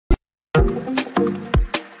Hi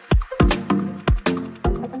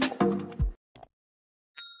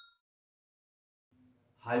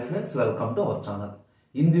friends, welcome to our channel.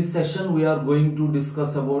 In this session we are going to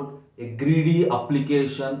discuss about a greedy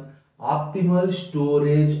application, optimal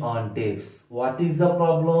storage on tapes. What is the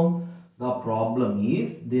problem? The problem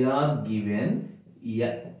is they are given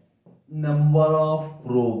a number of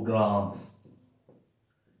programs.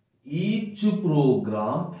 Each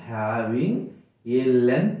program having a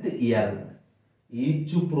length L.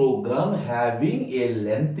 Each program having a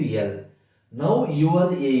length L. Now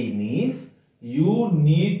your aim is you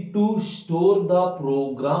need to store the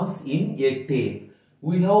programs in a tape.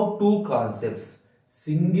 We have two concepts: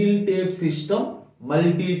 single tape system,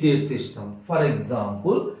 multi-tape system. For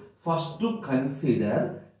example, first to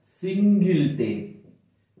consider single tape.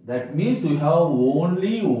 That means we have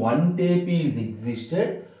only one tape is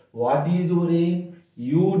existed. What is your aim?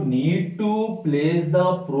 You need to place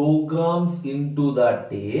the programs into the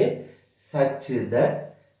tape such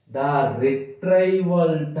that the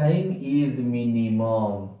retrieval time is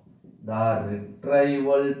minimum. The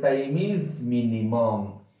retrieval time is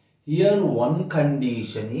minimum. Here one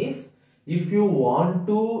condition is, if you want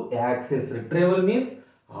to access retrieval means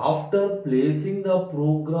after placing the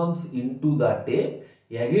programs into the tape,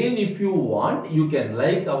 again if you want you can,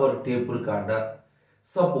 like our tape recorder.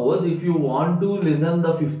 Suppose if you want to listen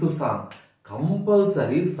the fifth song,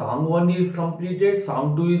 compulsory song 1 is completed,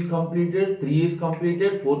 song 2 is completed, 3 is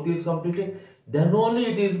completed, 4th is completed, then only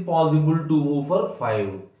it is possible to move for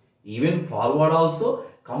 5. Even forward also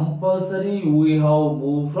compulsory we have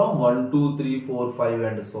moved from 1, 2, 3, 4, 5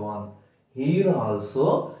 and so on. Here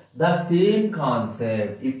also the same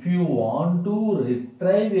concept. If you want to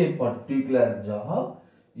retrieve a particular job,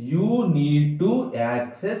 you need to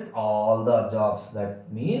access all the jobs. That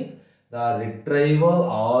means the retrieval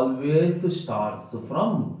always starts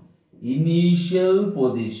from initial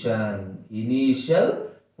position.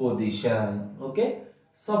 Initial position. Okay.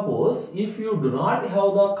 Suppose if you do not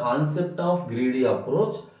have the concept of greedy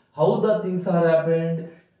approach, how the things are happened?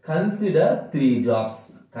 Consider 3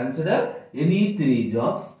 jobs. Consider any 3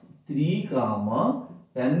 jobs. 3,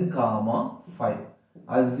 10, 5.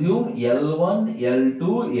 Assume L1, L2,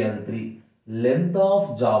 L3. Length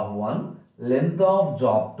of job 1, length of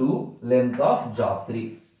job 2, length of job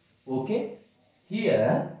 3. Okay.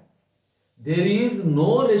 Here there is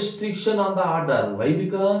no restriction on the order. Why?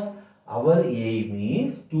 Because our aim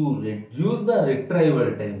is to reduce the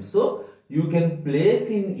retrieval time. So you can place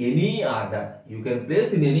in any order. You can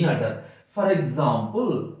place in any order. For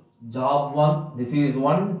example, job 1, this is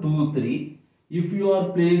 1, 2, 3. If you are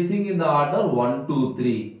placing in the order 1, 2,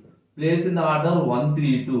 3, place in the order 1,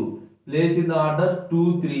 3, 2, place in the order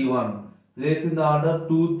 2, 3, 1, place in the order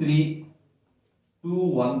 2, 3, 2,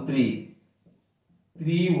 1, 3,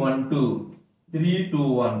 3, 1, 2, 3, 2,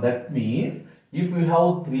 1. That means if we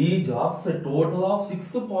have 3 jobs, a total of 6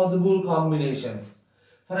 possible combinations.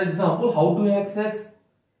 For example, how to access?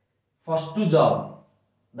 First job,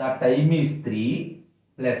 the time is 3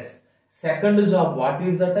 plus second job. What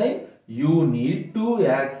is the time? You need to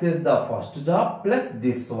access the first job plus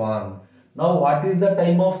this one. Now what is the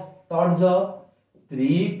time of third job?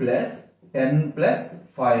 3 plus 10 plus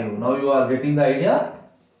 5. Now you are getting the idea?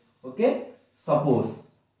 Okay. Suppose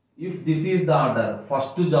if this is the order,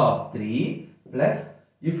 first job 3 plus,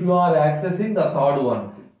 if you are accessing the third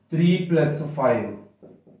one, 3 plus 5.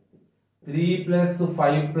 3 plus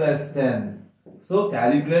 5 plus 10. So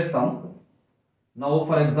calculate sum. Now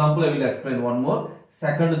for example I will explain one more.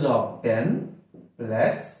 Second job 10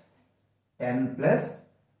 plus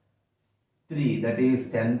 3, that is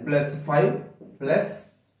 10 plus 5 plus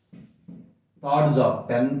third job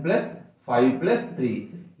 10 plus 5 plus 3.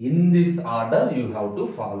 In this order you have to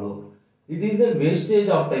follow. It is a wastage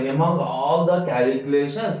of time among all the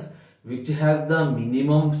calculations which has the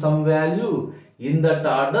minimum sum value. In that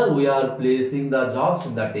order we are placing the jobs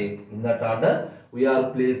in the tape. In that order we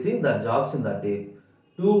are placing the jobs in the tape.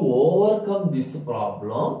 To overcome this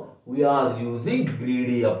problem, we are using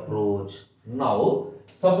greedy approach. Now,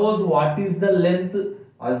 suppose what is the length?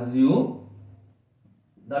 Assume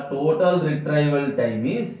the total retrieval time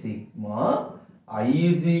is sigma I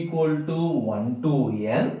is equal to 1 to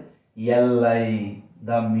n Li.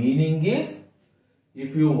 The meaning is,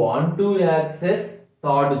 if you want to access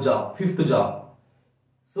third job, fifth job,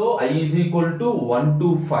 so I is equal to 1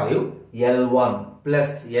 to 5 L1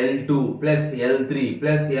 plus L2 plus L3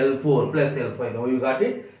 plus L4 plus L5. Now you got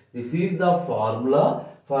it? This is the formula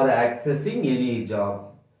for accessing any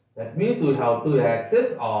job. That means we have to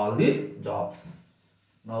access all these jobs.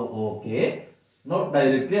 Now okay. Now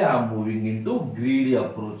directly I am moving into greedy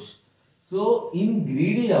approach. So in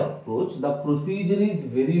greedy approach, the procedure is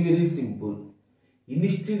very simple.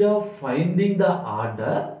 Instead of finding the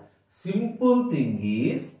order, simple thing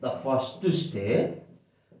is the first step,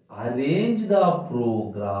 arrange the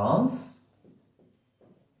programs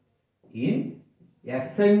in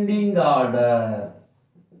ascending order.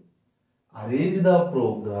 Arrange the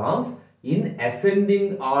programs in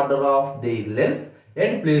ascending order of their length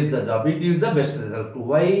and place the job. It is the best result.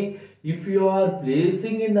 Why? If you are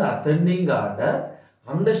placing in the ascending order,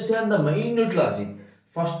 understand the minute logic.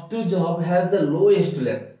 First job has the lowest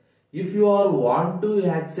length. If you are want to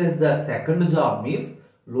access the second job, means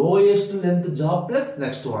lowest length job plus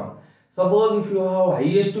next one. Suppose if you have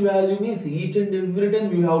highest value, means each and every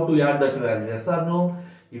time you have to add that value. Yes or no?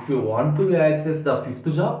 If you want to access the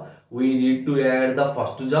fifth job, we need to add the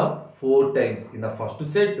first job 4 times. In the first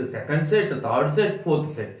set, the second set, the third set,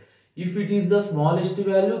 fourth set. If it is the smallest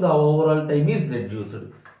value, the overall time is reduced.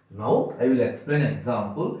 Now I will explain an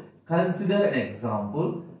example. Consider an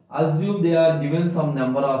example. Assume they are given some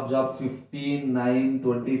number of jobs 15, 9,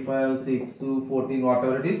 25, 6, 14,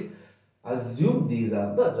 whatever it is. Assume these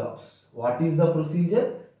are the jobs. What is the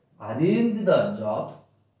procedure? Arrange the jobs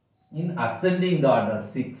in ascending order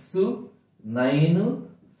 6, 9,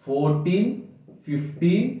 14,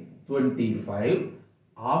 15, 25.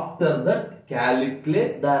 After that,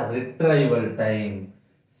 calculate the retrieval time.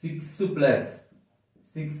 6 plus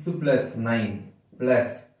 9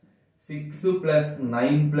 plus 6 plus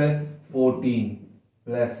 9 plus 14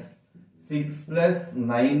 plus 6 plus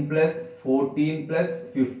 9 plus 14 plus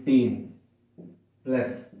 15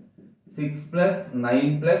 plus 6 plus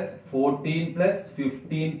 9 plus 14 plus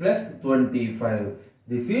 15 plus 25.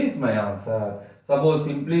 This is my answer. Suppose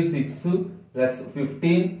simply 6 plus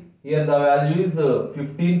 15. Here the value is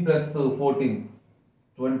 15 plus 14.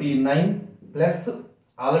 29 plus,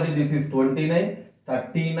 already this is 29.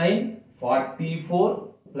 39,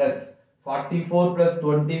 44 plus 44 plus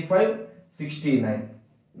 25, 69.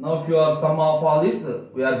 Now if you are sum of all this,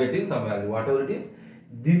 we are getting some value, whatever it is.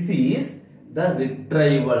 This is the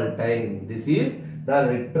retrieval time. This is the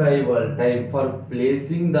retrieval time for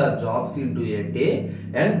placing the jobs into a day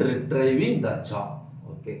and retrieving the job.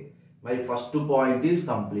 Okay. My first point is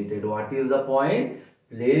completed. What is the point?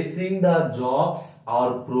 Placing the jobs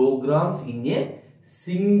or programs in a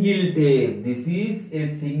single tape. This is a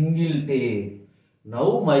single tape.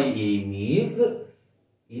 Now my aim is,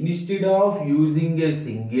 instead of using a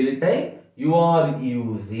single tape, you are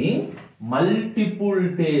using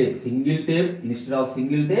multiple tapes. Single tape, instead of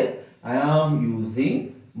single tape, I am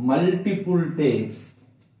using multiple tapes.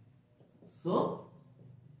 So,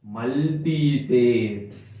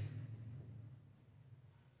 multi-tapes.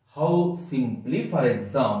 How? Simply, for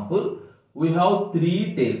example, we have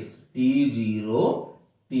 3 tapes, T0,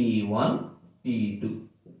 T1, T2.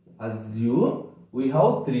 Assume we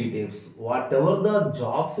have 3 tapes. Whatever the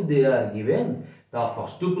jobs they are given, the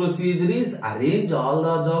first procedure is arrange all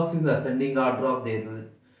the jobs in the ascending order of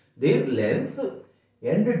their lengths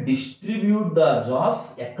and distribute the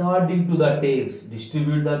jobs according to the tapes.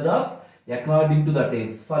 Distribute the jobs according to the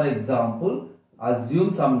tapes. For example,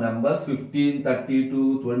 assume some numbers 15,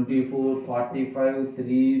 32, 24, 45,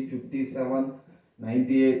 3, 57,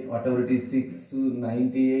 98, whatever it is, 6,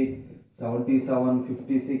 98, 77,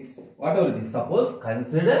 56, whatever it is. Suppose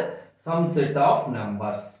consider some set of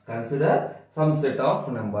numbers. Consider some set of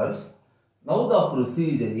numbers. Now the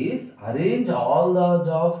procedure is arrange all the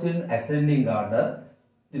jobs in ascending order.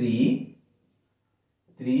 3,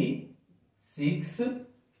 6,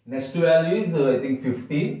 next value is I think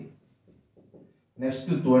 15. Next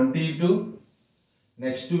to 22,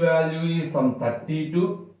 next value is some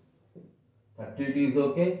 32, 32 is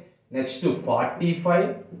okay. Next to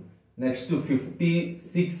 45, next to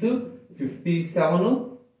 56,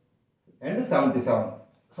 57 and 77.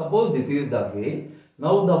 Suppose this is the way.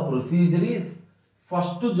 Now the procedure is,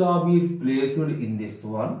 first job is placed in this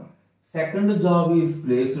one, second job is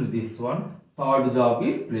placed this one, third job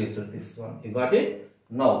is placed this one. You got it?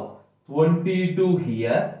 Now 22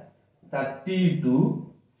 here, 32,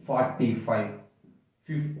 45,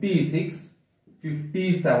 56,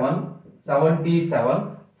 57,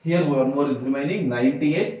 77. Here one more is remaining,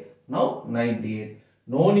 98. Now 98.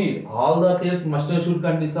 No need. All the tapes must and should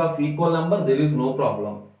consist of equal number. There is no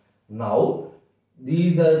problem. Now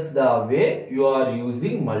these is the way you are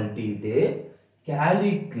using multi-tape.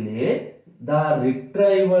 Calculate the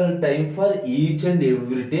retrieval time for each and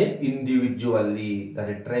every tape individually. The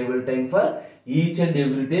retrieval time for each and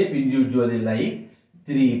every tape individually, like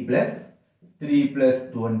 3 plus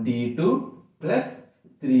 22 plus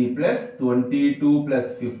 3 plus 22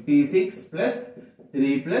 plus 56 plus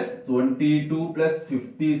 3 plus 22 plus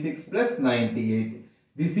 56 plus 98.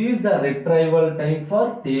 This is the retrieval time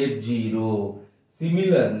for tape 0.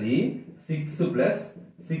 Similarly, 6 plus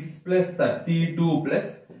 32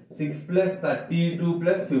 plus 6 plus 32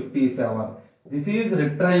 plus 57. This is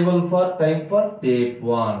retrieval for time for tape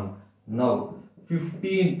 1. Now,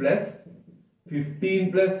 15 plus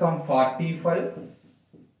some 45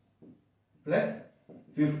 plus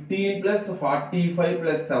 15 plus 45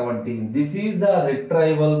 plus 17. This is the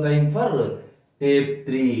retrieval time for tape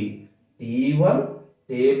 3. T1,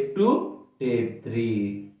 tape 2, tape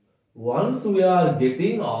 3. Once we are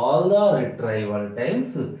getting all the retrieval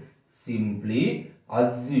times, simply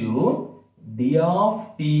assume d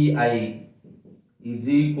of ti is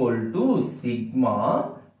equal to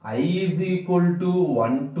sigma I is equal to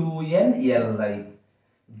 1 to n Li.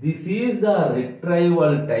 This is the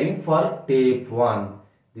retrieval time for tape 1.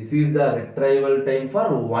 This is the retrieval time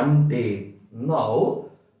for one tape. Now,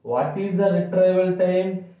 what is the retrieval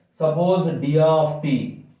time? Suppose d of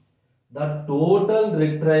t. The total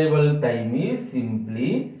retrieval time is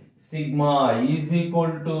simply sigma I is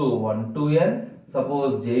equal to 1 to n.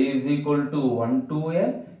 Suppose j is equal to 1 to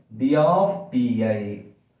n d of ti.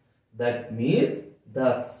 That means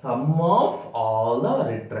the sum of all the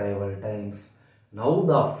retrieval times. Now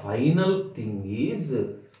the final thing is,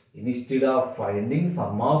 instead of finding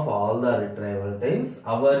sum of all the retrieval times,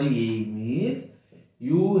 our aim is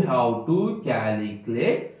you have to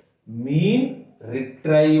calculate mean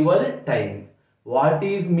retrieval time. What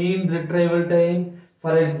is mean retrieval time?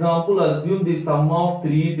 For example, assume the sum of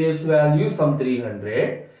 3 tapes value is some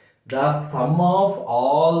 300. The sum of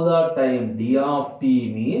all the time d of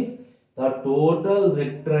t means the total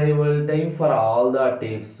retrieval time for all the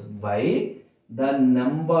tapes by the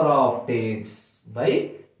number of tapes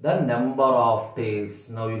by the number of tapes.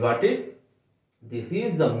 Now you got it? This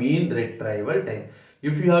is the mean retrieval time.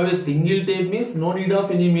 If you have a single tape means no need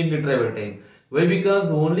of any mean retrieval time. Why? Because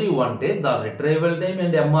only one tape, the retrieval time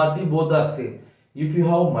and MRT both are same. If you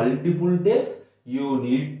have multiple tapes, you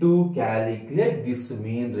need to calculate this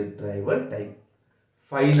mean retrieval time.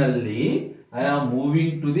 Finally, I am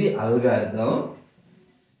moving to the algorithm.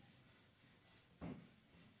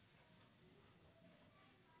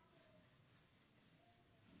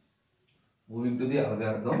 Moving to the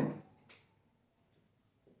algorithm.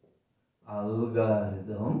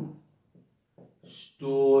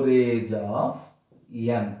 Storage of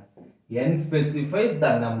n. N specifies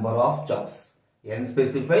the number of jobs. N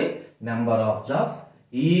specify number of jobs.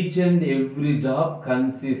 Each and every job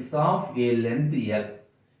consists of a length L.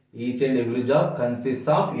 Each and every job consists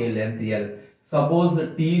of a length L. Suppose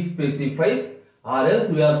T specifies, or else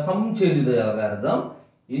we are some change the algorithm.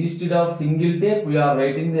 Instead of single tape, we are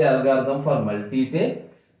writing the algorithm for multi-tape.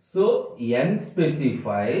 So N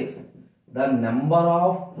specifies the number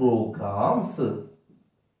of programs,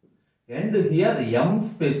 and here M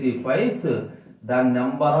specifies the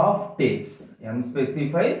number of tapes. M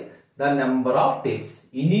specifies the number of tapes.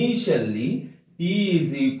 Initially, T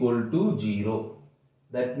is equal to 0.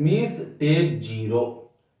 That means tape 0.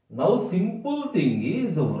 Now simple thing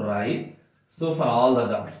is write. So for all the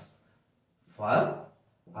jobs, for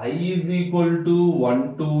I is equal to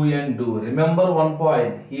 1, 2 and 2. Remember one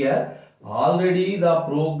point here. Already the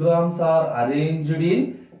programs are arranged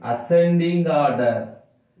in ascending order.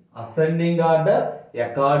 Ascending order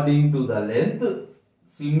according to the length.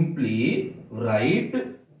 Simply write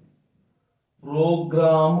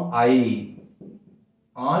program I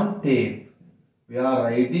on tape. We are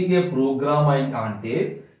writing a program I on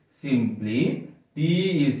tape. Simply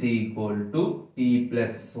T is equal to T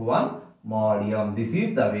plus 1 mod M. This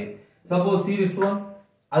is the way. Suppose see this one.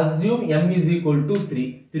 Assume M is equal to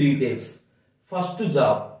 3 tapes. First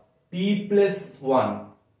job T plus 1.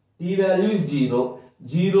 T value is 0.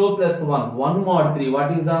 0 plus 1. 1 mod 3.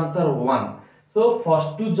 What is answer? 1. So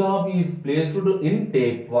first job is placed in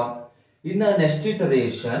tape 1. In the next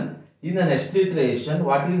iteration,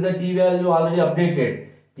 what is the T value already updated?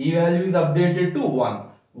 T value is updated to 1.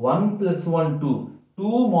 1 plus 1, 2.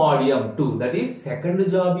 2 mod M 2. That is second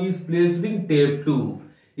job is placed in tape 2.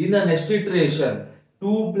 In the next iteration,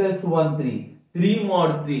 2 plus 1, 3. 3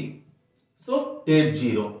 mod 3. So tape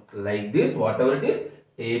 0. Like this, whatever it is,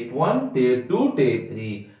 tape 1, tape 2, tape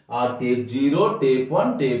 3. Or tape 0, tape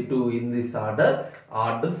 1, tape 2. In this order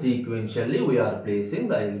sequentially we are placing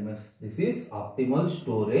the elements. This is optimal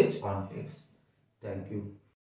storage on tapes. Thank you.